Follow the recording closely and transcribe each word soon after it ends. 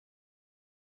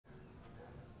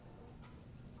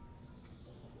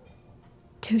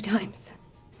2 times.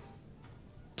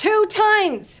 2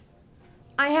 times!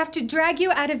 I have to drag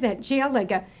you out of that jail like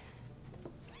a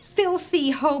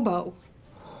filthy hobo.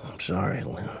 I'm sorry,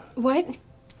 Lynn. What?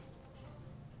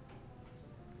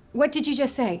 What did you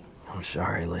just say? I'm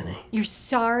sorry, Lenny. You're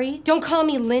sorry? Don't call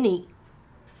me Lenny.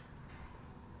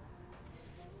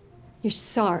 You're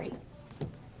sorry.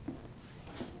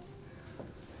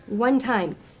 1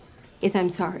 time is I'm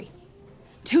sorry.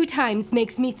 2 times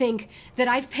makes me think that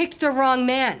I've picked the wrong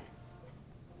man.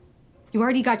 You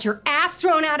already got your ass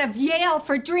thrown out of Yale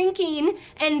for drinking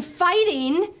and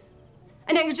fighting.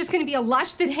 And now you're just gonna be a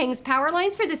lush that hangs power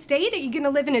lines for the state? Are you gonna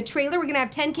live in a trailer? We're gonna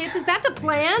have 10 kids? Is that the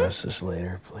plan? Can we discuss this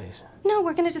later, please? No,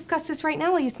 we're gonna discuss this right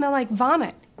now while you smell like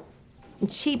vomit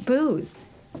and cheap booze.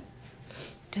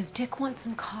 Does Dick want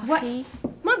some coffee?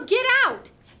 What? Mom, get out!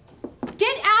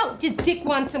 Get out! Does Dick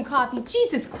want some coffee?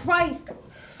 Jesus Christ!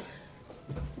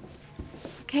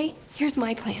 Okay, here's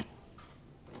my plan.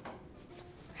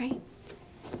 Right?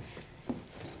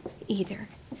 Either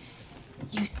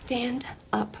you stand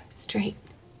up straight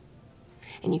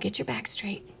and you get your back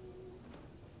straight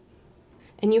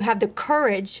and you have the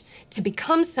courage to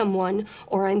become someone,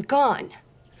 or I'm gone.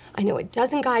 I know a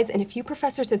dozen guys and a few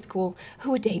professors at school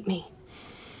who would date me.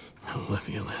 I love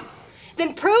you, Lynn.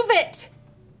 Then prove it!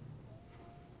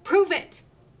 Prove it!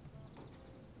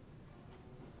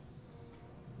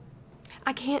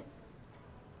 I can't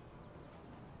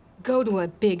go to a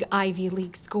big Ivy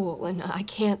League school, and I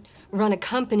can't run a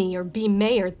company or be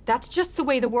mayor. That's just the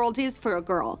way the world is for a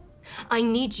girl. I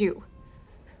need you.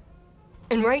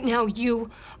 And right now, you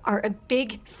are a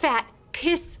big, fat,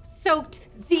 piss-soaked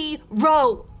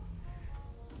 0.